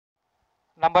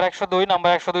Number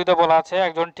 102 বলা আছে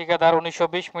একজন ঠিকাদার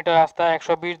 1920 মিটার রাস্তা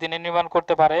 120 দিনে নির্মাণ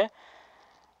করতে পারে।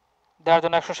 দেওয়ার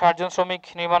জন্য 160 জন শ্রমিক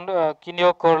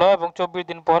নিয়োগ করলো এবং 24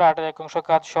 দিন পর 8.1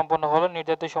 কাজ সম্পন্ন হলো।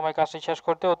 নির্ধারিত সময় কাজটি শেষ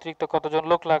করতে অতিরিক্ত কতজন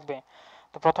লোক লাগবে?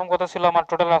 তো প্রথম কথা ছিল আমার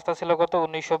টোটাল রাস্তা ছিল কত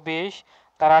 1920,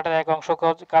 তার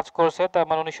 8.1 কাজ করছে, তার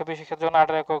মানে 1920 এর জন্য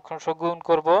 8.1 গুণ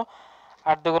করব।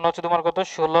 8 দুগুণ হচ্ছে তোমার কত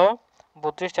 16,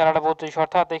 32, 4 8 32,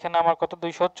 অর্থাৎ এখানে আমার কত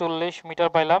 240 মিটার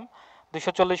পাইলাম।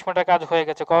 240 মিটার কাজ হয়ে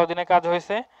গেছে। কতদিনে কাজ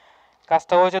হয়েছে?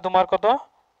 কাজটা হয়েছে তোমার কত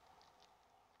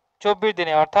 24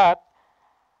 দিনে। অর্থাৎ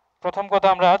প্রথম কথা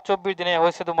আমরা 24 দিনে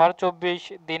হয়েছে তোমার 24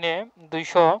 দিনে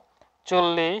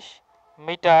 240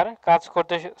 মিটার কাজ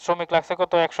করতে শ্রমিক লাগছে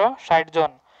কত 160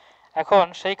 জন। এখন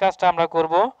সেই কাজটা আমরা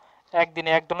করব একদিনে।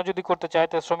 একদিনে যদি করতে চাই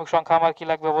তো শ্রমিক সংখ্যা আমার কি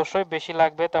লাগবে? অবশ্যই বেশি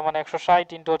লাগবে, তার মানে 160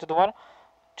 ইন্টু হচ্ছে তোমার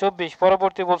 24।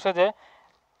 পরবর্তী বলছে যে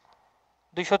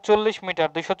 240 মিটার,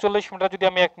 240 মিটার যদি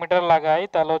আমি 1 মিটার লাগাই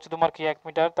তাহলে হচ্ছে তোমার কি 1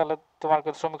 মিটার, তাহলে তোমার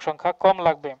শ্রমিক সংখ্যা কম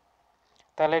লাগবে।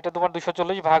 তাহলে এটা তোমার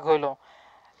 240 ভাগ হইলো।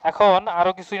 এখন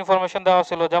আরো কিছু ইনফরমেশন দেওয়া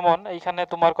ছিল, যেমন এইখানে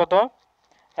তোমার কত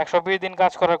 120 দিন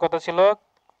কাজ করার কথা ছিল,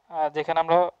 যেখানে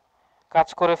আমরা কাজ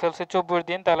করে ফেলছি 24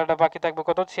 দিন, তাহলে এটা বাকি থাকবে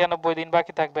কত 96 দিন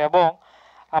বাকি থাকবে। এবং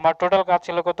আমার টোটাল কাজ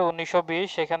ছিল কত 1920,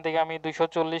 সেখান থেকে আমি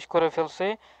 240 করে ফেলছি।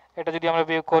 এটা যদি আমরা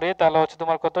বিয়োগ করি তাহলে হচ্ছে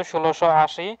তোমার কত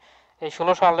 1680। এই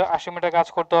 1680 মিটার কাজ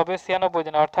করতে হবে 96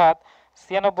 দিনে, অর্থাৎ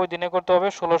 96 দিনে করতে হবে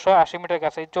 1680 মিটার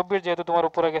কাজ। এই 24 যেহেতু তোমার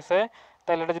উপরে গেছে,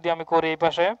 তাহলে এটা যদি আমি করি এই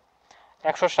পাশে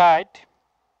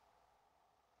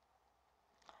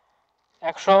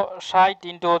 160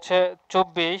 ইন্টু হচ্ছে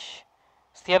 24,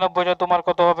 96টা তোমার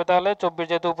কত হবে? তাহলে 24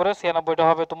 যেহেতু উপরে, 96টা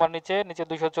হবে তোমার নিচে, নিচে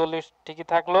 240 ঠিকই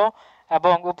থাকলো।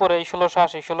 এবং উপরে এই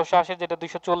 1680 যেটা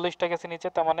 240টা গেছে নিচে,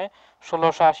 তার মানে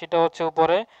 1680টা হচ্ছে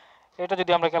উপরে। এটা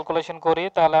যদি আমরা ক্যালকুলেশন করি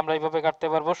তাহলে আমরা এইভাবে কাটতে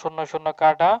পারবো, 0 0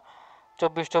 কাটা,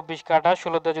 24 24 কাটা,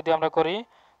 16 দিয়ে যদি আমরা করি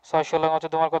 6 16 হচ্ছে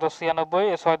তোমার কত 96,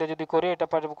 6 দিয়ে যদি করি এটা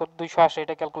পাবো কত 280।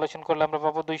 এটা ক্যালকুলেশন করলে আমরা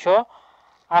পাবো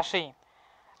 280।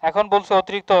 এখন বলছে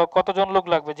অতিরিক্ত কতজন লোক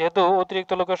লাগবে? যেহেতু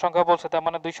অতিরিক্ত লোকের সংখ্যা বলছে, তার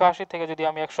মানে 280 থেকে যদি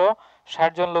আমি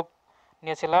 160 জন লোক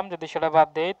নিয়েছিলাম যদি সেটা বাদ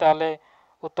দেই, তাহলে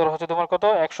উত্তর হচ্ছে তোমার কত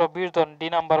 120 জন। ডি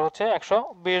নাম্বার হচ্ছে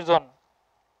 120 জন।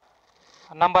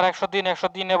 নাম্বার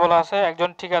 103 বলা আছে একজন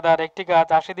ঠিকাদার একটি কাজ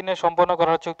 80 দিনে সম্পন্ন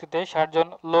করার চুক্তিতে 60 জন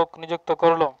লোক নিযুক্ত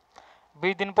করলো।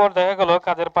 20 দিন পর দেখা গেল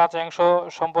কাজের 5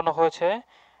 সম্পন্ন হয়েছে।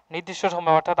 নির্দিষ্ট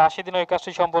সময় অর্থাৎ 80 দিনে ওই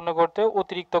কাজটি সম্পন্ন করতে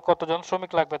অতিরিক্ত কতজন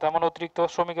শ্রমিক লাগবে? তার মানে অতিরিক্ত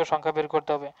শ্রমিকের সংখ্যা বের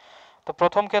করতে হবে। তো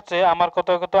প্রথম ক্ষেত্রে আমার কত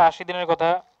 80 দিনের কথা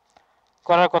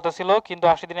করার কথা ছিল, কিন্তু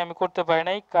 80 দিনে আমি করতে পারি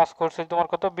নাই, কাজ করছি তোমার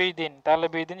কত 20 দিন। তাহলে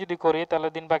 20 দিন যদি করি তাহলে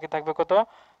দিন বাকি থাকবে কত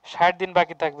 60 দিন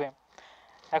বাকি থাকবে।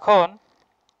 এখন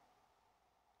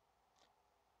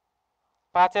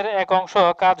 5/1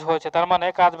 কাজ হয়েছে, তার মানে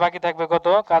কাজ বাকি থাকবে কত?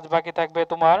 কাজ বাকি থাকবে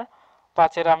তোমার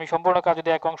 5 আমি সম্পূর্ণ কাজ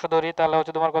যদি 1 ধরি তাহলে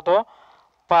হচ্ছে তোমার কত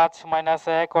 5 -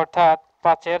 1, অর্থাৎ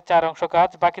 5/4 কাজ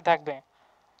বাকি থাকবে।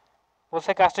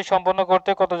 বলছে কাজটি সম্পন্ন করতে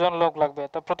কতজন লোক লাগবে?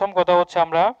 তো প্রথম কথা হচ্ছে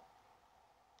আমরা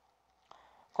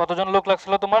কতজন লোক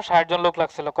লাগছিল? তোমার 60 জন লোক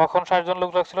লাগছিল। কখন 60 জন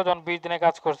লোক লাগছিল? যখন 20 দিনে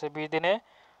কাজ করছে। 20 দিনে,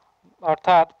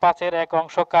 অর্থাৎ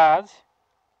 5/1 কাজ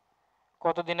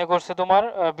কত দিনে করছে? তোমার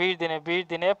 20 দিনে। 20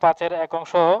 দিনে 5/1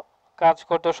 কাজ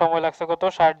করতে সময় লাগছে কত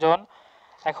 60 জন।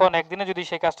 এখন একদিনে যদি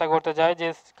সেই কাজটা করতে যায়, যে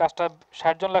কাজটা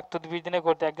 60 জন লাগতো 20 দিনে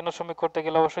করতে, একদিনের শ্রমিক করতে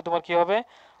গেলে অবশ্যই তোমার কি হবে?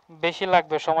 বেশি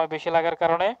লাগবে, সময় বেশি লাগার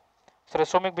কারণে,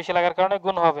 শ্রমিক বেশি লাগার কারণে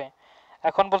গুণ হবে।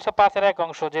 এখন বলছে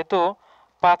 5/1, যেহেতু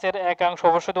 5/1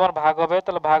 অবশ্যই তোমার ভাগ হবে,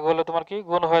 তাহলে ভাগ হলে তোমার কি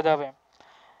গুণ হয়ে যাবে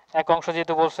 1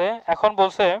 যেহেতু বলছে। এখন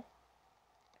বলছে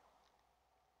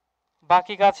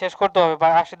বাকি কাজ শেষ করতে হবে বা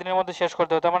 80 দিনের মধ্যে শেষ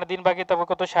করতে হবে, তার মানে দিন বাকি তবে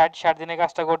কত 60 দিনে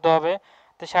কাজটা করতে হবে।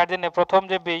 তো 60 দিনে প্রথম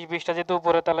যে 20টা যেহেতু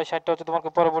উপরে, তাহলে 60টা হচ্ছে তোমাকে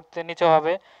পরবর্তীতে নিচে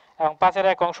হবে। এবং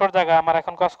 5/1 জায়গায় আমার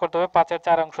এখন কাজ করতে হবে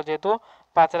 5/4, যেহেতু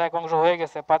 5/1 হয়ে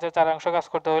গেছে। 5/4 কাজ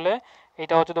করতে হলে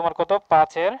এটা হচ্ছে তোমার কত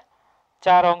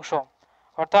 5/4,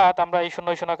 অর্থাৎ আমরা এই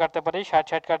 0 0 কাটতে পারি, 60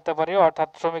 60 কাটতে পারি, অর্থাৎ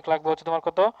শ্রমিক লাগবে হচ্ছে তোমার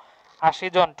কত 80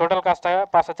 জন। টোটাল কাজটা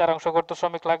 5/4 করতে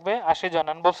শ্রমিক লাগবে 80 জন।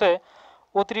 বলছে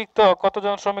অতিরিক্ত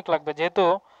কতজন শ্রমিক লাগবে? যেহেতু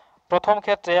প্রথম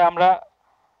ক্ষেত্রে আমরা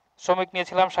শ্রমিক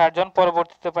নিয়েছিলাম 60 জন,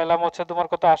 পরবর্তীতে পাইলাম হচ্ছে তোমার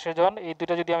কত 80 জন। এই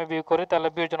দুটো যদি আমি বিয়োগ করি তাহলে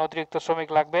 20 জন অতিরিক্ত শ্রমিক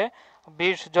লাগবে,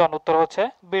 20 জন। উত্তর হচ্ছে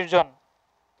 20 জন।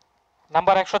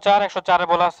 নাম্বার 104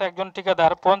 বলা আছে একজন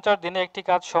ঠিকাদার 50 দিনে একটি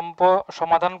কাজ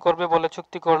সমাধান করবে বলে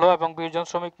চুক্তি করলো এবং 20 জন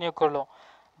শ্রমিক নিয়োগ করলো।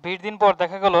 20 দিন পর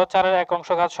দেখা গেল 4/1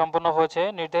 কাজ সম্পন্ন হয়েছে।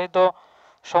 নির্ধারিত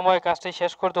সময়ে কাজটি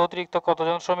শেষ করতে অতিরিক্ত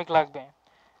কতজন শ্রমিক লাগবে?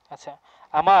 আচ্ছা,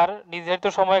 আমার নির্ধারিত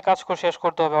সময়ে কাজ শেষ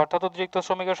করতে হবে, অর্থাৎ অতিরিক্ত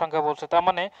শ্রমিকের সংখ্যা বলছে। তার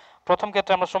মানে প্রথম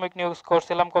ক্ষেত্রে আমরা শ্রমিক নিয়োগ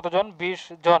করছিলাম কতজন? 20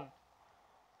 জন।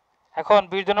 এখন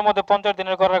 20 দিনের মধ্যে 50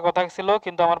 দিনের করার কথা ছিল,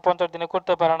 কিন্তু আমার 50 দিনে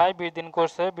করতে পারে নাই, 20 দিন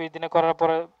করছে। 20 দিনে করার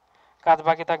পরে কাজ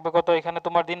বাকি থাকবে কত, এখানে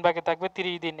তোমার দিন বাকি থাকবে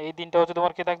 30 দিন। এই দিনটা হচ্ছে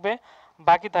তোমার কি থাকবে,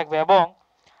 বাকি থাকবে। এবং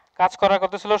কাজ করার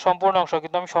কথা ছিল সম্পূর্ণ অংশ,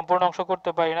 কিন্তু আমি সম্পূর্ণ অংশ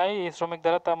করতে পারি নাই এই শ্রমিক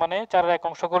দ্বারা। তার মানে 4/1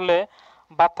 অংশ করলে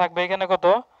বাদ থাকবে এখানে কত,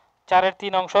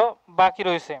 4/3 অংশ বাকি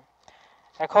রয়েছে।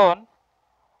 এখন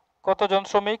কতজন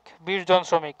শ্রমিক, 20 জন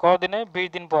শ্রমিক। কদিনে, 20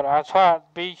 দিন পর। আর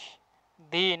 20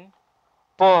 দিন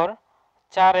পর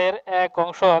 4/1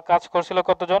 অংশ কাজ করছিল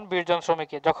কতজন, 20 জন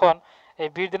শ্রমিকে। যখন এই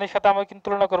 20 দিনের সাথে আমরা কিন্তু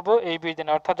তুলনা করব এই 20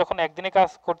 দিনে, অর্থাৎ যখন একদিনে কাজ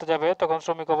করতে যাবে তখন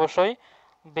শ্রমিক অবশ্যই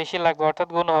বেশি লাগবে, অর্থাৎ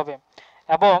গুণ হবে।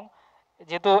 এবং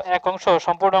যেহেতু এক অংশ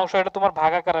সম্পূর্ণ অংশ, এটা তোমার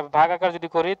ভাগাকার হবে, ভাগাকার যদি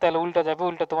করি তাহলে উল্টা যাবে,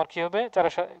 উল্টা তোমার কি হবে, 4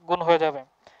 গুণ হয়ে যাবে,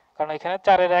 কারণ এখানে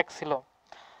 4/1 ছিল।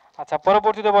 আচ্ছা,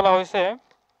 পরবর্তীতে বলা হয়েছে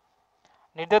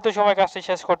নির্ধারিত সময় কাজটি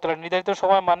শেষ করতে হবে। নির্ধারিত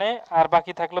সময় মানে আর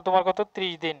বাকি থাকলো তোমার কত,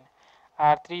 30 দিন।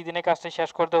 আর 30 দিনে কাজটি শেষ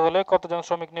করতে হলে কতজন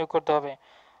শ্রমিক নিয়োগ করতে হবে,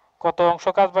 কত অংশ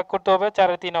কাজ ভাগ করতে হবে,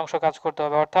 4/3 অংশ কাজ করতে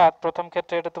হবে। অর্থাৎ প্রথম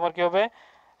ক্ষেত্রে এটা তোমার কি হবে,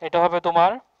 এটা হবে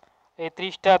তোমার এই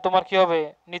 30টা তোমার কি হবে,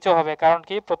 নিচে হবে। কারণ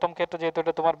কি, প্রথম ক্ষেত্রে যেহেতু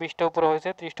এটা তোমার 20টা উপরে হয়েছে,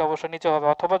 30টা অবশ্যই নিচে হবে।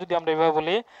 অথবা যদি আমরা এভাবে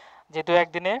বলি, যেহেতু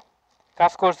একদিনে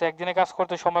কাজ করছে, একদিনে কাজ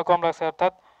করতে সময় কম লাগছে,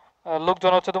 অর্থাৎ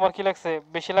লোকজন হচ্ছে তোমার কি লাগছে,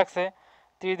 বেশি লাগছে,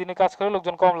 30 দিনে কাজ করে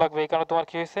লোকজন কম লাগবে, এই কারণে তোমার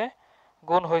কি হয়েছে,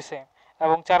 গুণ হয়েছে।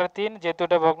 এবং 4/3 যেহেতু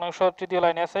এটা ভগ্নাংশ তৃতীয়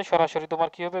লাইনে আছে, সরাসরি তোমার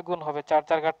কি হবে, গুণ হবে। 4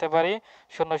 4 কাটতে পারি,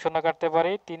 0 0 কাটতে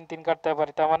পারি, 3 3 কাটতে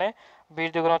পারি, তার মানে 20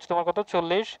 দ্বিগুণ হচ্ছে তোমার কত,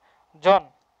 40 জন।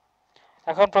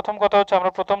 এখন প্রথম কথা হচ্ছে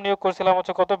আমরা প্রথম নিয়োগ করছিলাম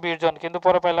হচ্ছে কত, 20 জন, কিন্তু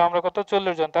পরে পাইলাম আমরা কত,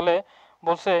 40 জন। তাহলে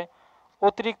বলছে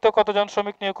অতিরিক্ত কতজন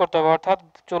শ্রমিক নিয়োগ করতে হবে, অর্থাৎ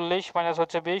 40 মাইনাস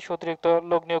হচ্ছে 20, অতিরিক্ত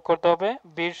লোক নিয়োগ করতে হবে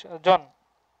 20 জন।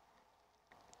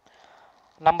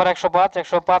 নাম্বার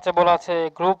 105 বলা আছে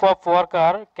group of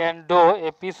worker can do a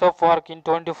piece of work in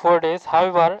 24 days,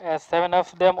 however as 7 of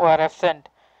them were absent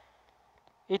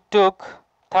it took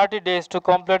 30 days to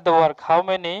complete the work. How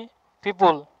many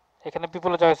people, এখানে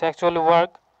people চাইছে, actually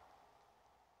work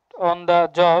on the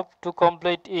job to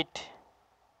complete it,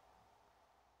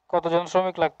 কতজন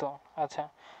শ্রমিক লাগতো। আচ্ছা,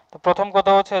 তো প্রথম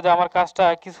কথা হচ্ছে যে আমার কাজটা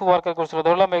কিছু ওয়ার্কার করছিল,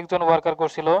 ধরলাম একজন ওয়ার্কার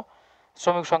করছিল,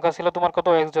 শ্রমিক সংখ্যা ছিল তোমার কত,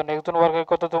 একজন। একজন ওয়ার্কার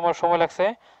কত তোমার সময় লাগছে,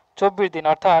 24 দিন।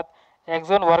 অর্থাৎ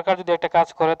একজন ওয়ার্কার যদি একটা কাজ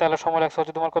করে তাহলে সময় লাগছে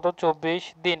হচ্ছে তোমার কত, 24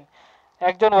 দিন।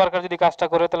 একজন ওয়ার্কার যদি কাজটা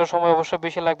করে তাহলে সময় অবশ্যই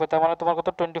বেশি লাগবে, তার মানে তোমার কত,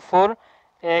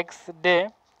 24x ডে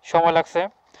সময় লাগছে।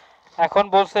 এখন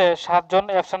বলছে 7 জন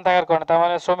অ্যাবসেন্ট থাকার কারণে, তার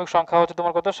মানে শ্রমিক সংখ্যা হচ্ছে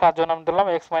তোমার কত, 7 জন। আমি ধরলাম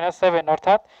x - 7,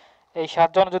 অর্থাৎ এই 7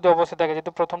 জন যদি অবশ্যই থাকে,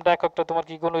 যেহেতু প্রথমটা এককটা তোমার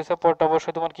কি গুণ হয়েছে, পরটা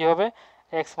অবশ্যই তোমার কি হবে,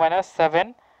 x - 7,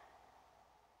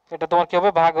 এটা তোমার কি হবে,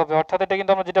 ভাগ হবে। অর্থাৎ এটা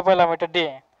কিন্তু আমরা যেটা পাইলাম এটা ডে।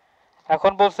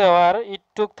 এখন বলছে আর ইট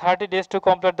টুক 30 days to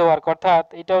complete the work, অর্থাৎ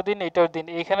এটাও দিন এটাও দিন,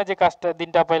 এইখানে যে কাজটা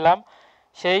দিনটা পাইলাম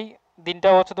সেই দিনটা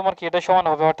হচ্ছে তোমার কি, এটা সমান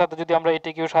হবে। অর্থাৎ যদি আমরা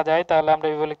এটিকেও সাজাই তাহলে আমরা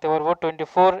এইভাবে লিখতে পারবো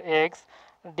 24x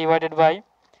divided by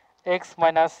x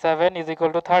 - 7 is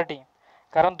equal to 30।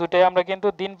 কারণ দুটাই আমরা কিন্তু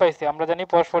দিন পাইছি, আমরা জানি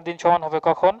পরস্পর দিন সমান হবে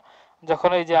কখন, যখন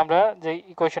এই যে আমরা যে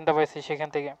ইকুয়েশনটা পাইছি সেখান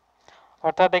থেকে।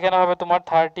 অর্থাৎ এখানে হবে তোমার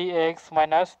 30x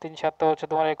মাইনাস 3 7 হচ্ছে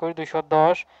তোমার 21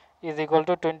 210 ইজ ইকুয়াল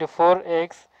টু 24x।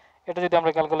 এটা যদি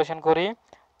আমরা ক্যালকুলেশন করি,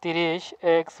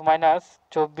 30x minus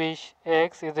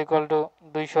 24x is equal to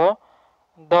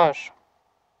 210।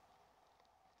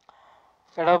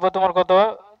 এটা হবে তোমার কত,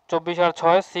 24 আর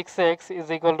 6 6x ইজ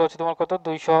ইকুয়াল টু হচ্ছে তোমার কত,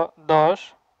 210।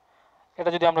 এটা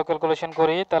যদি আমরা ক্যালকুলেশন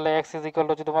করি তাহলে x ইজ ইকুয়াল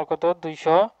টু হচ্ছে তোমার কত,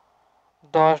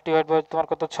 210 ডিভাইড বাই তোমার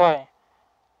কত, 6।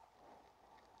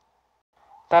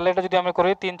 তাহলে এটা যদি আমরা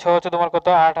করি 3 6 হচ্ছে তোমার কত,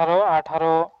 18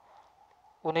 18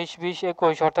 19 20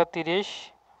 21, অর্থাৎ 30,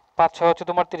 5 6 হচ্ছে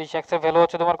তোমার 30, x এর ভ্যালু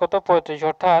হচ্ছে তোমার কত, 35।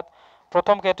 অর্থাৎ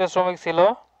প্রথম ক্ষেত্রে শ্রমিক ছিল,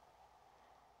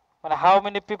 মানে how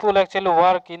many people actually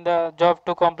work in the job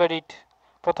to complete it,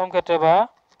 প্রথম ক্ষেত্রে বা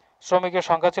শ্রমিকের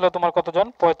সংখ্যা ছিল তোমার কতজন,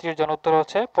 35 জন। উত্তর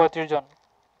হচ্ছে 35 জন।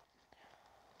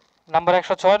 নাম্বার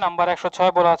 106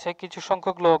 বলা আছে কিছু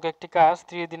সংখ্যক লোক একটি কাজ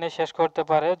 30 দিনে শেষ করতে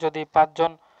পারে। যদি 5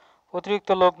 জন অতিরিক্ত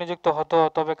লোক নিযুক্ত হতো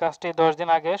তবে কাজটি 10 দিন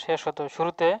আগে শেষ হতো।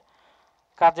 শুরুতে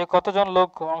কাজে কতজন লোক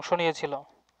অংশ নিয়েছিল।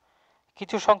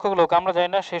 কিছু সংখ্যক লোক, আমরা জানি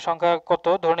না সেই সংখ্যা কত,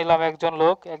 ধরে নিলাম একজন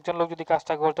লোক যদি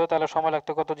কাজটা করতো তাহলে সময়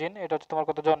লাগতো কত দিন, এটা হচ্ছে তোমার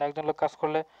কতজন, একজন লোক কাজ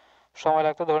করলে সময়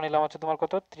লাগতো ধরে নিলাম হচ্ছে তোমার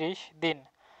কত, 30 দিন।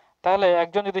 তাহলে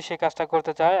একজন যদি সেই কাজটা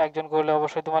করতে চায়, একজন করলে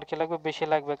অবশ্যই তোমার কি লাগবে, বেশি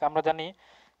লাগবে। আমরা জানি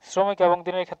শ্রমিক এবং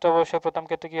দিনের ক্ষেত্রে অবশ্যই প্রথম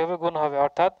ক্ষেত্রে কি হবে, গুণ হবে,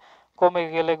 অর্থাৎ কমে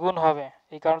গেলে গুণ হবে,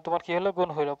 এই কারণে তোমার কি হলো, গুণ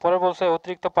হইলো। পরে বলছে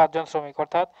অতিরিক্ত 5 জন শ্রমিক,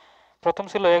 অর্থাৎ প্রথম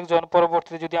ছিল একজন,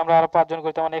 পরবর্তীতে যদি আমরা আরো 5 জন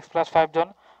করি তার মানে x + 5 জন,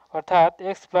 অর্থাৎ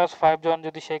x + 5 জন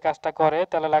যদি সেই কাজটা করে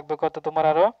তাহলে লাগবে কত তোমার,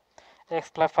 আরো x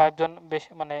 + 5 জন বেশি,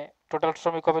 মানে টোটাল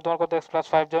শ্রমিক হবে তোমার কত, x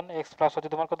 + 5 জন, x প্লাস হচ্ছে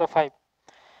তোমার কত, 5।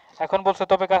 এখন বলছে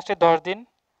তবে কাজটি 10 দিন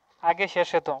আগে শেষ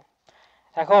হতো।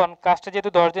 এখন কাজটা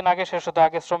যেহেতু 10 দিন আগে শেষ হতো,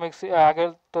 আগে শ্রমিক আগের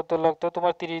লোক তো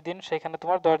তোমার 30 দিন, সেখানে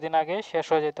তোমার 10 দিন আগে শেষ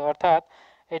হয়ে যেত। অর্থাৎ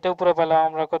এটা উপরে পেলাম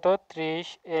আমরা কত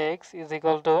 30x is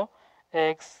equal to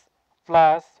x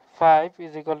plus 5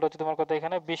 is equal to হচ্ছে তোমার কত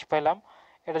এখানে 20 পেলাম।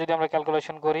 এটা যদি আমরা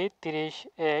ক্যালকুলেশন করি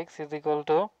 30x is equal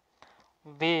to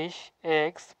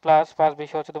 20x plus 5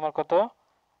 20 হচ্ছে তোমার কত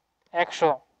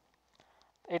 100।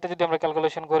 এটা যদি আমরা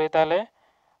ক্যালকুলেশন করি তাহলে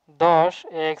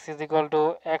 10x ইজ ইকুয়াল টু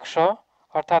 100,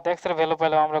 অর্থাৎ x এর ভ্যালু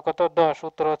পেলাম আমরা কত 10।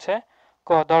 উত্তর হচ্ছে ক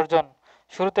 10 জন।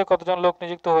 শুরুতে কতজন লোক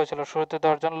নিযুক্ত হয়েছিল? শুরুতে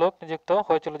 10 জন লোক নিযুক্ত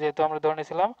হয়েছিল, যেহেতু আমরা ধরে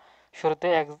নিয়েছিলাম শুরুতে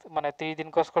মানে 30 দিন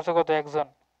কাজ করছে কত একজন।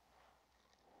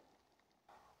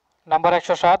 নাম্বার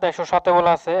 107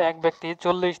 বলা আছে এক ব্যক্তি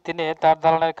 40 দিনে তার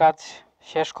দালানের কাজ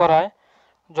শেষ করার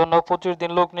জন্য 25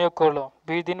 দিন লোক নিয়োগ করলো।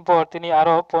 20 দিন পর তিনি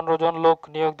আরো 15 জন লোক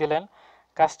নিয়োগ দিলেন।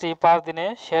 কাজটি 5 দিনে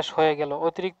শেষ হয়ে গেল।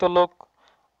 অতিরিক্ত লোক,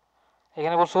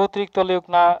 এখানে বলছে অতিরিক্ত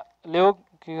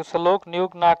লোক নিয়োগ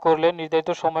না করলে নির্ধারিত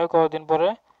সময় কতদিন পরে,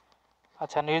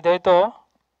 আচ্ছা নির্ধারিত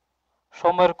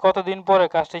সময়ের কতদিন পরে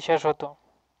কাজটি শেষ হতো।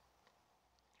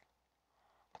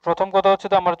 প্রথম কথা হচ্ছে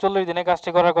তো আমার 40 দিনে কাজটি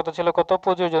করার কথা ছিল কত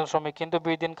 25 জন শ্রমিক, কিন্তু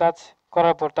 20 দিন কাজ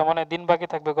করার পর তার মানে দিন বাকি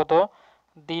থাকবে কত,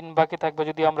 দিন বাকি থাকবে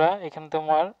যদি আমরা এখানে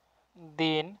তোমার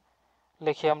দিন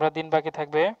লিখি, আমরা দিন বাকি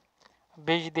থাকবে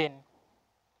 20 দিন।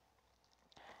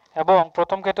 এবং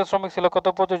প্রথম ক্ষেত্রে শ্রমিক ছিল কত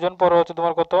 25 জন, পরে হচ্ছে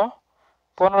তোমার কত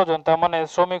 15 জন। তার মানে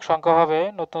শ্রমিক সংখ্যা হবে,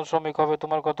 নতুন শ্রমিক হবে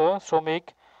তোমার কত, শ্রমিক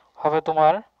হবে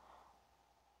তোমার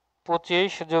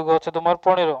 25 যোগ হচ্ছে তোমার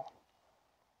 15,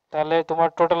 তাহলে তোমার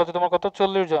টোটাল হচ্ছে তোমার কত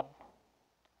 40 জন।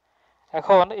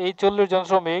 এখন এই 40 জন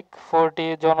শ্রমিক 40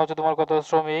 জন হচ্ছে তোমার কত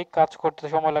শ্রমিক কাজ করতে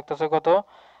সময় লাগতেছে কত।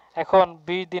 এখন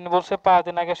 20 দিন বলছে 5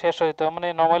 দিন আগে শেষ হইতো, মানে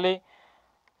নর্মালি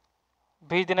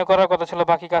 20 দিনে করার কথা ছিল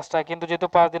বাকি কাজটা, কিন্তু যেহেতু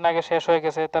 5 দিন আগে শেষ হয়ে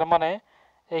গেছে তার মানে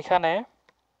এখানে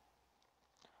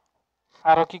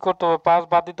আরো কি করতে হবে 5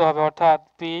 বাদ দিতে হবে, অর্থাৎ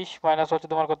 20 মাইনাস হচ্ছে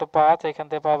তোমার কত 5, এখান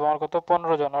থেকে পাবো আমার কত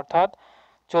 15 জন, অর্থাৎ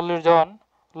 40 জন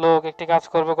লোক একটি কাজ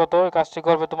করবে কত, এই কাজটি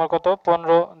করবে তোমার কত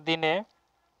 15 দিনে।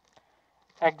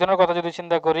 একজনের কথা যদি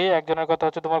চিন্তা করি, একজনের কথা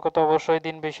হচ্ছে তোমার কত অবশ্যই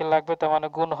দিন বেশি লাগবে, তার মানে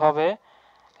গুণ হবে।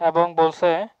 এবং বলছে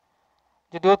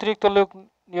যদি অতিরিক্ত লোক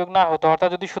নিয়োগ না হতো, অর্থাৎ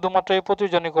যদি শুধুমাত্র এই 25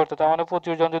 জনই করতো, তার মানে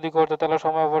 25 জন যদি করতো তাহলে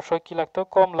সময় অবশ্যই কি লাগতো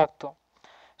কম লাগতো।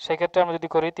 সেক্ষেত্রে আমরা যদি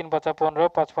করি 3 5 15,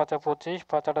 5 5 25,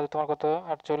 5 8 তোমার কত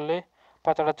 48,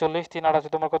 5 8 40, 3 8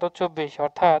 তোমার কত 24,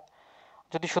 অর্থাৎ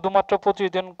যদি শুধুমাত্র 25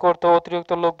 জন করতো,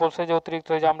 অতিরিক্ত লোক বলছে যে অতিরিক্ত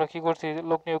যে আমরা কি করছি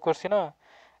লোক নিয়োগ করছি না,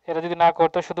 এরা যদি না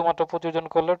করতো শুধুমাত্র 25 জন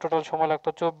করলে টোটাল সময় লাগতো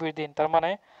 24 দিন, তার মানে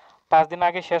 5 দিন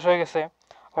আগে শেষ হয়ে গেছে।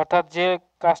 অর্থাৎ যে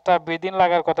কাজটা 20 দিন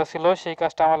লাগার কথা ছিল সেই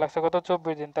কাজটা আমার লাগছে কত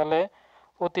 24 দিন, তাহলে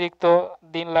অতিরিক্ত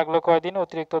দিন লাগলো কয়দিন,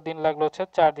 অতিরিক্ত দিন লাগলো হচ্ছে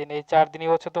 4 দিন। এই 4 দিনই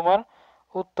হচ্ছে তোমার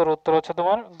উত্তর। উত্তর হচ্ছে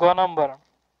তোমার গ নাম্বার।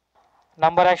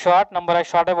 নাম্বার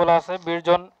 108 বলা আছে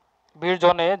 20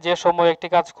 জনে যে সময় একটি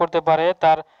কাজ করতে পারে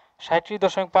তার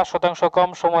 37.5% কম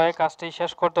সময়ে কাজটি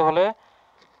শেষ করতে হলে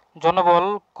জনবল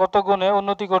কত গুণে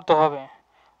উন্নতি করতে হবে।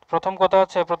 প্রথম কথা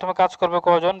হচ্ছে প্রথমে কাজ করবে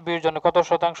কয়জন, 20 জনে, কত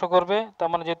শতাংশ করবে, তার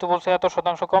মানে যেহেতু বলছে এত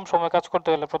শতাংশ কম সময় কাজ করতে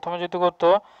হলে প্রথমে যেহেতু করতো,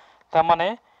 তার মানে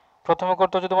প্রথমে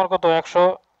করতো হচ্ছে তোমার কত 100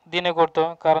 দিনে করতো,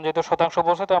 কারণ যেহেতু শতাংশ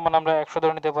বলছে তার মানে আমরা 100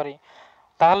 ধরে নিতে পারি।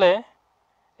 তাহলে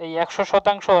এই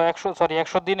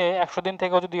 100 দিনে 100 দিন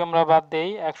থেকে যদি আমরা বাদ দেই,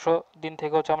 100 দিন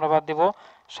থেকে হচ্ছে আমরা বাদ দিব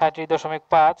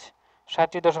 37.5,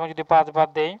 37.5 বাদ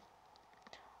দেই,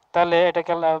 তাহলে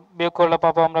এটাকে বিয়োগ করলে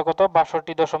পাবো আমরা কত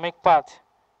 62.5।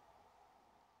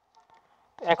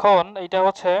 এখন এটা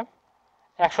হচ্ছে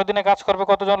 100 দিনে কাজ করবে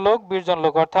কতজন লোক, 20 জন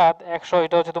লোক, অর্থাৎ 100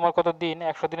 এটা হচ্ছে তোমার কত দিন,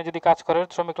 100 দিনে যদি কাজ করে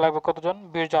শ্রমিক লাগবে কতজন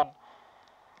 20 জন।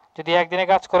 যদি একদিনে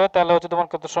কাজ করে তাহলে হচ্ছে তোমার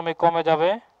কত শ্রমিক কমে যাবে,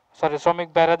 শ্রমিক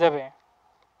বেড়ে যাবে,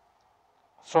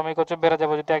 শ্রমিক হচ্ছে বেড়ে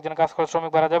যাবে, যদি একজন কাজ করে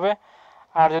শ্রমিক বেড়ে যাবে।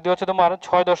 আর যদি হচ্ছে তোমার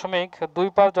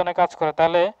 6.25 জনে কাজ করে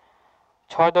তাহলে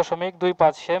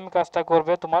 6.25 সেম কাজটা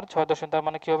করবে তোমার 6 তার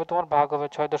মানে কি হবে তোমার ভাগ হবে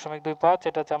 6.25,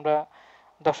 এটা হচ্ছে আমরা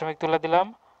দশমিক তুলে দিলাম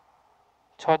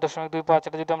 6.25,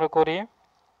 এটা যদি আমরা করি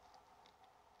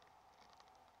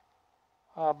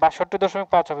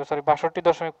 62.5 হবে,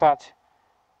 62.5,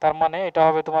 তার মানে এটা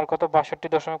হবে তোমার কত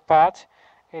 62.5,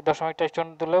 এই দশমিকটা স্টোন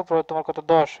দিলেও তোমার কত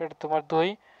 10, এটা তোমার 2,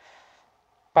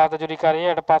 5 যদি কাটি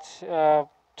এটা 5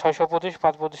 625,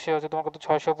 5 25 হচ্ছে তোমার কত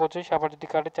 625, আবার যদি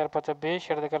কাটি 4 5 20,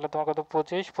 সেটা কাটলে তোমার কত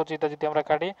 25, 25টা যদি আমরা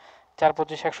কাটি 4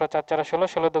 25 100, 4 4 16,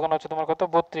 16 দোকান হচ্ছে তোমার কত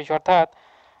 32, অর্থাৎ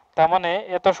তার মানে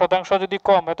এত শতাংশ যদি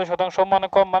কম, এত শতাংশ মানে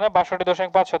কম মানে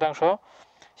 62.5%,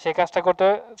 সেই কাজটা করতে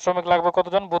শ্রমিক লাগবে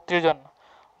কতজন 32 জন।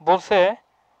 বলছে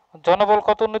জনবল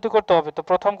কত উন্নতি করতে হবে, তো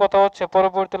প্রথম কথা হচ্ছে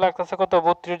পরবর্তী লাগতেছে কত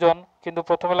 32 জন, কিন্তু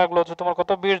প্রথমে লাগলো হচ্ছে তোমার কত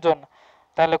 20 জন,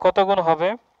 তাহলে কত গুণ হবে,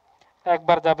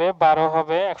 একবার যাবে 12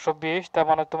 হবে 120, তার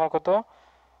মানে তোমার কত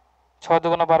 6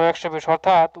 দুগুণা 12 120,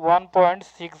 অর্থাৎ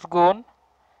 1.6 গুণ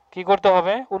কি করতে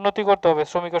হবে উন্নতি করতে হবে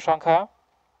শ্রমিকের সংখ্যা,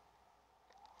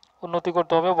 উন্নতি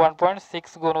করতে হবে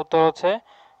 1.6 গুণ। উত্তর হচ্ছে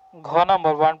ঘ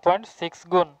নাম্বার 1.6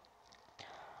 গুণ।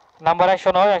 নাম্বার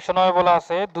 109 বলা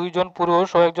আছে দুইজন পুরুষ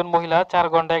ও একজন মহিলা 4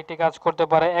 ঘন্টায় একটি কাজ করতে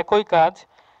পারে। একই কাজ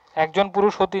একজন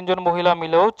পুরুষ ও 3 জন মহিলা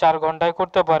মিলেও 4 ঘন্টায়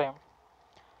করতে পারে।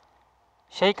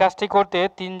 সেই কাজটি করতে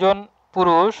তিনজন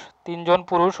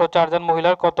পুরুষ ও 4 জন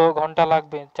মহিলার কত ঘন্টা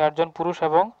লাগবে? 4 জন পুরুষ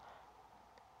এবং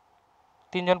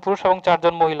 4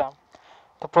 জন মহিলা।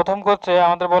 তো প্রথম ক্ষেত্রে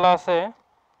আমাদের বলা আছে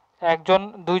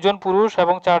দুইজন পুরুষ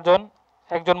এবং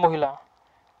একজন মহিলা।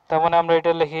 তার মানে আমরা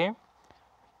এটা লিখি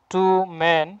 2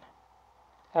 men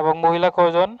এবং মহিলা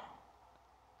কয়জন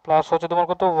প্লাস হচ্ছে তোমার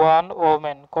কত 1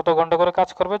 woman। কত ঘন্টা করে কাজ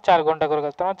করবে? 4 ঘন্টা করে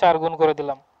কাজ। তার 4 গুণ করে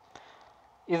দিলাম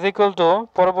ইজ ইকুয়াল টু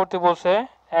পরবর্তী বলছে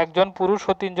একজন পুরুষ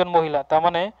ও 3 জন মহিলা। তার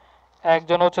মানে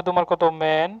একজন হচ্ছে তোমার কত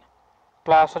ম্যান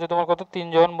প্লাস হচ্ছে তোমার কত 3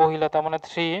 জন মহিলা। তার মানে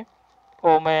 3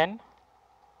 ওমেন।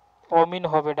 ওমিন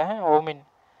হবে এটা, হ্যাঁ ওমিন।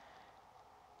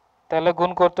 তাহলে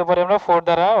গুণ করতে পারি আমরা 4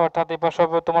 দ্বারা, অর্থাৎ এই পাশে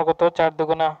হবে তোমার কত 4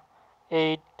 দুগুণা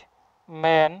 8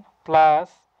 man plus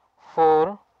 4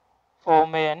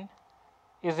 women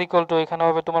is equal to এখানে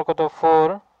হবে তোমার কত 4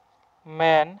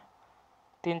 ম্যান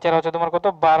 3 4 হচ্ছে তোমার কত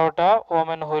 12টা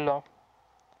ওমেন হইল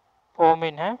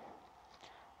ওমিন। হ্যাঁ,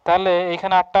 তাহলে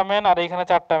এখানে 8টা ম্যান আর এখানে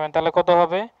 4টা ম্যান, তাহলে কত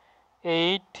হবে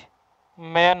 8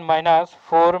 man minus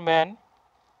 4 man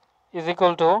is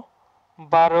equal to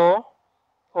 12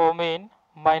 ওমিন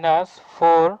minus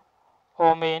 4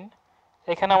 ওমিন।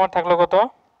 এখানে আমার থাকলো কত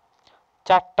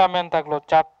 4টা ম্যান থাকলো।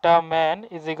 4টা ম্যান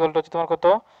ইজ ইকুয়াল টু হচ্ছে তোমার কত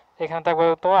এখানে থাকবে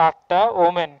তোমার 8টা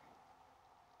ওমেন।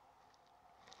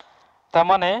 তার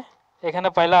মানে এখানে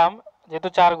পাইলাম যেহেতু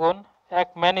 4 গুণ 1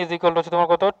 ম্যান ইজ ইকুয়াল টু হচ্ছে তোমার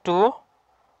কত 2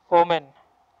 ওমেন।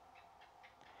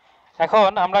 এখন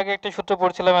আমরা আগে একটা সূত্র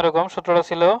পড়ছিলাম, এরকম সূত্রটা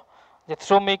ছিল যে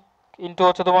শ্রমিক ইনটু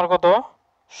হচ্ছে তোমার কত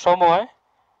সময়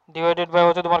ডিভাইডেড বাই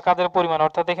হচ্ছে তোমার কাজের পরিমাণ।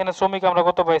 অর্থাৎ এখানে শ্রমিক আমরা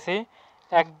কত পাইছি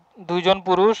দুইজন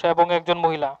পুরুষ এবং একজন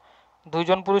মহিলা।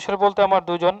 দুইজন পুরুষের বলতে আমার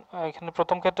দুইজন, এখানে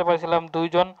প্রথম ক্ষেত্রে পাইছিলাম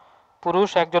দুইজন পুরুষ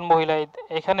একজন মহিলা।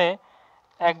 এখানে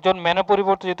একজন ম্যানের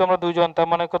পরিবর্তে যেহেতু আমরা দুইজন, তার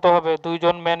মানে কত হবে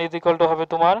দুইজন ম্যান ইজ ইকুয়াল টু হবে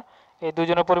তোমার এই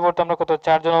দুইজনের পরিবর্তে আমরা কত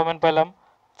 4 জন ওমেন পাইলাম।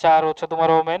 4 হচ্ছে তোমার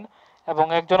ওমেন এবং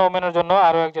একজন ওমেনের জন্য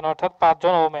আরও একজন, অর্থাৎ 5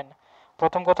 জন ওমেন।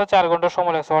 প্রথম কথা 4 ঘন্টা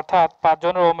সময় লাগছে, অর্থাৎ 5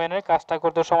 জনের ওমেনের কাজটা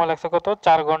করতে সময় লাগছে কত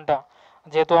 4 ঘন্টা।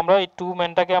 যেহেতু আমরা এই 2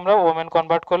 ম্যানটাকে আমরা ওমেন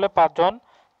কনভার্ট করলে 5 জন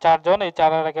 4 জন এই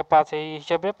 4 আর 1 5 এই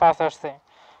হিসেবে 5 আসছে।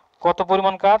 কত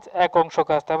পরিমাণ কাজ? 1 অংশ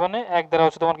কাজ। তার মানে 1 দ্বারা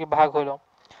হচ্ছে তোমার কি ভাগ হইল।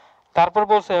 তারপর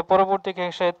বলছে পরবর্তী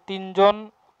কেসে 3 জন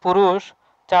পুরুষ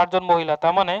 4 জন মহিলা।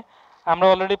 তার মানে আমরা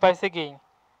অলরেডি পাইছি কি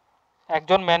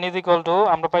একজন ম্যান ইজ ইকুয়াল টু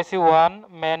আমরা পাইছি 1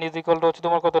 ম্যান ইজ ইকুয়াল টু হচ্ছে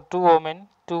তোমার কত 2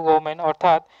 ওমেন।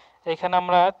 অর্থাৎ এখানে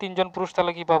আমরা 3 জন পুরুষ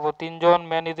তাহলে কি পাবো 3 জন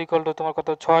ম্যান ইজ ইকুয়াল টু তোমার কত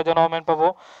 6 জন ওমেন পাবো।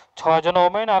 6 জন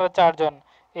ওমেন আর 4 জন,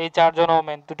 এই 4 জন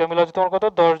ওমেন দুটো মিলে হচ্ছে তোমার কত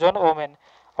 10 জন ওমেন।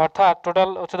 অর্থাৎ টোটাল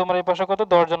হচ্ছে তোমার এই পাশে কত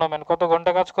 10 জন ওমেন। কত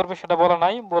ঘন্টা কাজ করবে সেটা বলা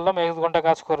নাই, বললাম 1 ঘন্টা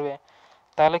কাজ করবে।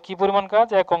 তাহলে কি পরিমাণ কাজ?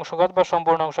 1 অংশ কাজ বা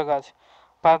সম্পূর্ণ অংশ কাজ।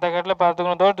 5 দিয়ে কাটলে 5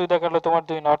 দুগুণ 10, 2 দিয়ে কাটলে তোমার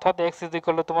 2, অর্থাৎ x ইজ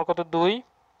ইকুয়াল টু তোমার কত 2।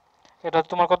 এটা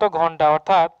হচ্ছে তোমার কত ঘন্টা।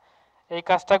 অর্থাৎ এই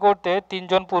কাজটা করতে 3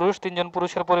 জন পুরুষ, 3 জন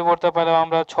পুরুষের পরিবর্তে পেলাম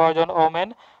আমরা 6 জন ওমেন।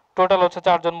 টোটাল হচ্ছে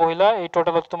 4 জন মহিলা, এই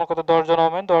টোটাল হচ্ছে তোমার কত 10 জন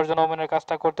ওমেন। 10 জন ওমেনের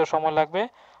কাজটা করতে সময় লাগবে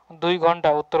 2 ঘন্টা।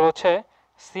 উত্তর হচ্ছে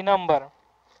সি নাম্বার।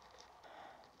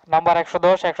 নাম্বার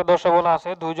 110 বলা আছে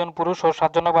 2 জন পুরুষ ও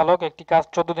 7 জন বালক একটি কাজ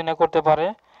 14 দিনে করতে পারে।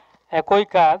 একই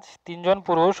কাজ 3 জন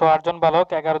পুরুষ ও 8 জন বালক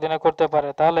 11 দিনে করতে পারে।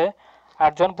 তাহলে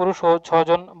 8 জন পুরুষ ও 6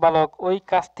 জন বালক ওই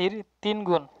কাজটির 3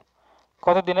 গুণ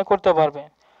কত দিনে করতে পারবে?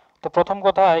 তো প্রথম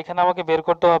কথা এখানে আমাকে বের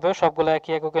করতে হবে, সবগুলো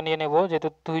একই এককে নিয়ে নেব। যেহেতু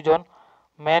 2 জন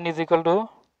ম্যান ইজ ইকুয়াল টু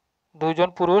 2 জন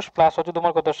পুরুষ প্লাস হচ্ছে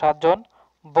তোমার কত 7 জন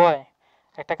বয়।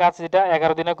 একটা কাজ যেটা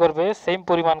 11 দিনে করবে, সেম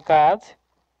পরিমাণ কাজ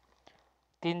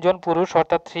 3 জন পুরুষ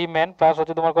অর্থাৎ 3 ম্যান প্লাস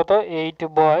হচ্ছে তোমার কত 8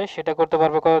 বয়, সেটা করতে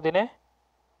পারবে কত দিনে?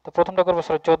 তো প্রথমটা করবো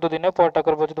 14 দিনে, পরটা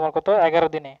করবো হচ্ছে তোমার কত 11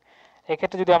 দিনে।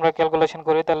 এক্ষেত্রে যদি আমরা ক্যালকুলেশন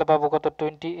করি তাহলে পাবো কত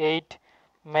 28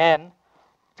 man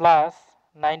plus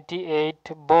 98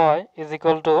 boy is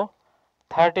equal to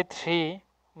 33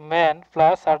 man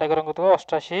plus 8 কত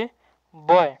 88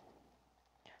 বয়।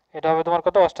 এটা হবে তোমার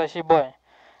কত 88 বয়।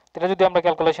 এটা যদি আমরা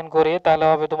ক্যালকুলেশন করি তাহলে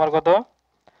হবে তোমার কত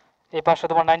এই পাশে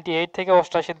তোমার 98 থেকে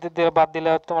 88 বাদ দিলে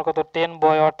তোমার কত 10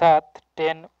 বয়, অর্থাৎ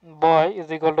 10 বয় ইজ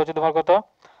ইকুয়াল টু হচ্ছে তোমার কত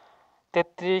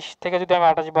 33 থেকে যদি আমি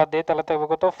 28 বাদ দিই তাহলে থাকবে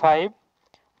কত 5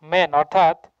 মেন,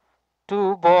 অর্থাৎ 2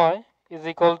 boy is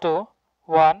equal to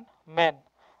 1 main.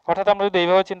 অর্থাৎ আমরা যদি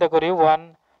এইভাবে চিন্তা করি 1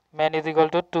 ম্যান ইজ ইকুয়াল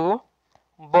টু 2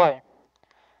 বয়,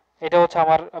 এটা হচ্ছে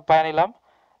আমার পায় নিলাম।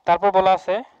 তারপর বলা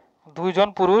আছে 2 জন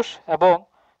পুরুষ এবং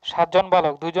 7 জন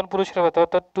বালক। 2 জন পুরুষের ভেতর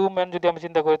অর্থাৎ 2 ম্যান যদি আমি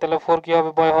চিন্তা করি তাহলে 4 কি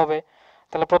হবে বয় হবে।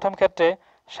 তাহলে প্রথম ক্ষেত্রে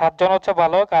 7 জন হচ্ছে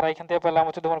বালক, আর এখান থেকে পেলাম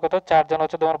হচ্ছে তোমার কত 4 জন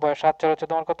হচ্ছে তোমার বয়, 7 হচ্ছে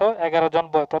তোমার কত 11 জন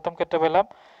বয়। প্রথম ক্ষেত্রে পেলাম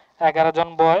 11 জন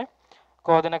বয়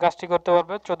কদিনে কাজটি করতে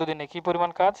পারবে? 14 দিনে। কি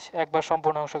পরিমাণ কাজ? একবার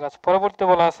সম্পূর্ণ অংশ কাজ। পরবর্তীতে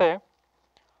বলা আছে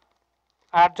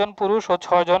 8 জন পুরুষ ও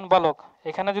 6 জন বালক।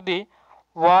 এখানে যদি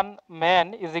 1 ম্যান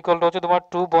ইজ ইকুয়াল টু হচ্ছে তোমার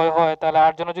 2 বয় হয়, তাহলে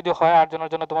 8 জনের যদি হয় 8 জনের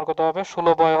জন্য তোমার কত হবে?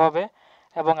 16 বয় হবে।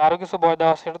 এবং আরও কিছু বয়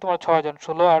দেওয়া আছে, সেটা তোমার 6 জন।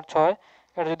 16 আর 6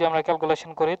 এটা যদি আমরা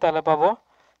ক্যালকুলেশন করি তাহলে পাবো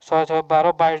 6 6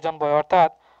 12 22 জন বয়। অর্থাৎ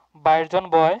 22 জন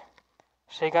বয়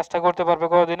সেই কাজটা করতে পারবে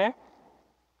কতদিনে?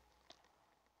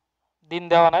 দিন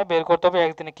দেওয়া নাই, বের করতে হবে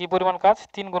একদিনে। কি পরিমাণ কাজ?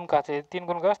 3 গুণ কাজ। এই 3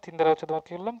 গুণ কাজ 3 দ্বারা হচ্ছে তোমার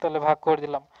কি করলাম? তাহলে ভাগ করে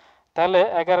দিলাম। তাহলে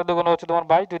 11 দুগুণ হচ্ছে তোমার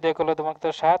 22, 2 দিয়ে করলে তোমার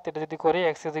 7। এটা যদি করি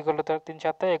x ইজ ইকুয়াল টু 3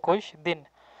 7 21 দিন।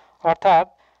 অর্থাৎ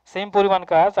সেম পরিমাণ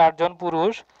কাজ 8 জন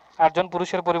পুরুষ, 8 জন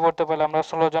পুরুষের পরিবর্তে পেলে আমরা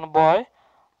 16 জন বয়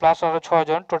প্লাস আরো 6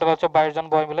 জন, টোটাল হচ্ছে 22 জন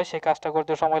বয় মিলে সেই কাজটা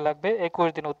করতে সময় লাগবে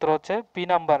 21 দিন। উত্তর হচ্ছে বি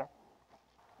নাম্বার।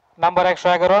 নাম্বার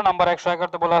 111। নাম্বার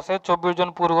 111তে বলা আছে 24 জন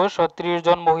পুরুষ ও 30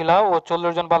 জন মহিলা ও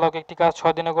 40 জন বালক একটি কাজ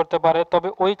 6 দিনে করতে পারে, তবে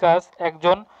ওই কাজ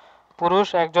একজন পুরুষ,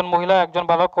 একজন মহিলা, একজন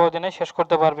বালক কদিনে শেষ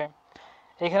করতে পারবে?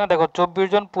 এখানে দেখো 24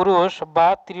 জন পুরুষ বা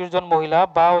 30 জন মহিলা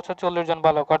বা হচ্ছে 40 জন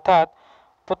বালক, অর্থাৎ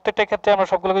প্রত্যেকটা ক্ষেত্রে আমরা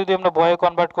সবগুলোকে যদি আমরা বয়ে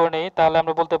কনভার্ট করে নিই তাহলে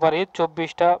আমরা বলতে পারি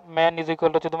 24টা ম্যান ইজ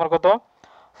ইকুয়াল হচ্ছে তোমার কত?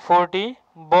 40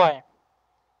 বয়।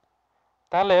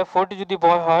 তাহলে 40 যদি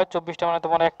বয় হয় 24টা মানে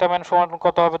তোমার একটা ম্যান সমান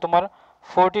কত হবে? তোমার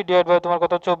 40 ডিভাইড বাই তোমার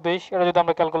কত? 24। এটা যদি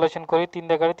আমরা ক্যালকুলেশন করি 3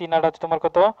 দিয়ে কাটি, 3 8 হচ্ছে তোমার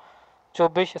কত?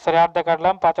 24, সরি 8 দিয়ে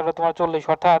কাটলাম, 5 8 তোমার 40,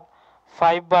 অর্থাৎ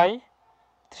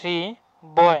 5/3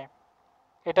 বয়।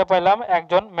 এটা পাইলাম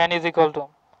একজন ম্যান ইজ ইকুয়াল টু।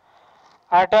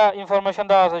 আর একটা ইনফরমেশন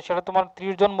দেওয়া আছে, সেটা তোমার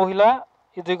 30 জন মহিলা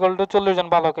ইজ ইকুয়াল টু 40 জন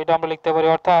বালক। এটা আমরা লিখতে পারি,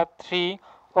 অর্থাৎ 3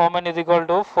 ওমেন ইজ ইকুয়াল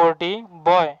টু 40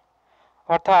 বয়।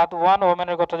 অর্থাৎ 1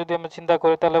 ওমেনের কথা যদি আমরা চিন্তা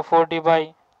করি তাহলে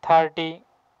 40/30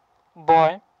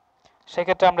 বয়।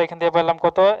 সেক্ষেত্রে আমরা এখান থেকে পেলাম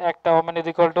কত? একটা ওমেন ইজ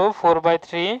ইকুয়াল টু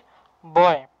 4/3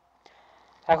 বয়।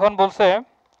 এখন বলছে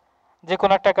যে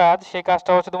কোনো একটা কাজ, সেই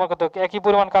কাজটা হচ্ছে তোমার কত? একই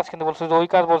পরিমাণ কাজ, কিন্তু বলছে যে ওই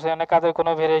কাজ বলছে এখানে কাজের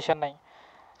কোনো ভেরিয়েশন নাই।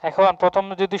 এখন প্রথম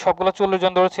যদি সবগুলো 40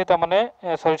 জন ধরেছি, তার মানে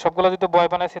সরি সবগুলো যদি বয়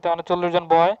বানাইছি তার মানে 40 জন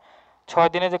বয় 6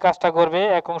 দিনে যে কাজটা করবে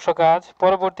এক অংশ কাজ।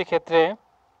 পরবর্তী ক্ষেত্রে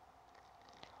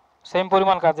সেম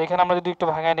পরিমাণ কাজ এখানে আমরা যদি একটু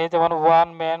ভাঙাই নিই, যেমন 1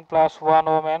 ম্যান প্লাস 1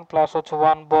 ওম্যান প্লাস হচ্ছে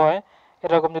 1 বয়,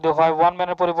 এরকম যদি হয় 1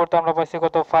 ম্যানের পরিবর্তে আমরা পাইছি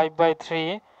কত? 5/3,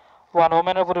 1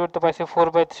 ওম্যানের পরিবর্তে পাইছি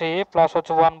 4/3 প্লাস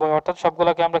হচ্ছে 1 বয়। অর্থাৎ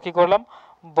সবগুলোকে আমরা কি করলাম?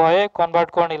 বয়ে কনভার্ট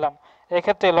করে নিলাম।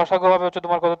 এক্ষেত্রে লসাগু হবে হচ্ছে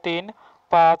তোমার কত? 3,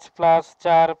 5 প্লাস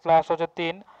 4 প্লাস হচ্ছে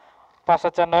 3, 5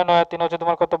 আর 4 9, 9 আর 3 হচ্ছে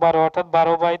তোমার কত? 12, অর্থাৎ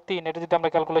 12/3। এটা যদি আমরা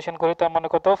ক্যালকুলেশন করি তার মানে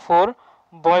কত? 4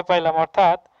 বয় পাইলাম।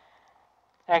 অর্থাৎ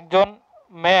একজন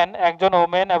ম্যান, একজন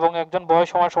ওমেন এবং একজন বয়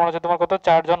সমান সমান হচ্ছে তোমার কত?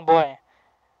 4 জন বয়।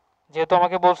 যেহেতু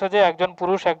আমাকে বলছে যে একজন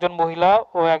পুরুষ, একজন মহিলা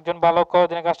ও একজন বালক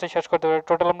কদিনে কাজটা শেষ করতে পারে,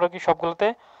 টোটাল আমরা কি সবগুলোতে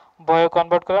বয়ে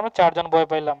কনভার্ট করে আমরা 4 জন বয়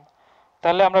পাইলাম।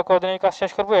 তাহলে আমরা কদিনে কাজ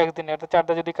শেষ করবো? একদিনে। অর্থাৎ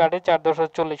 4টা যদি কাটে 4 10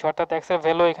 40, অর্থাৎ এক্স এর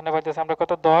ভ্যালু এখানে পাইতেছি আমরা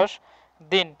কত? 10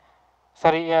 দিন।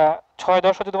 সরি 6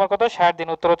 10 হচ্ছে তোমার কত? 60 দিন।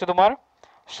 উত্তর হচ্ছে তোমার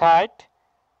 60।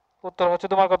 উত্তর হচ্ছে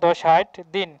তোমার কত? 60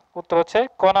 দিন। উত্তর হচ্ছে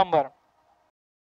ক নাম্বার।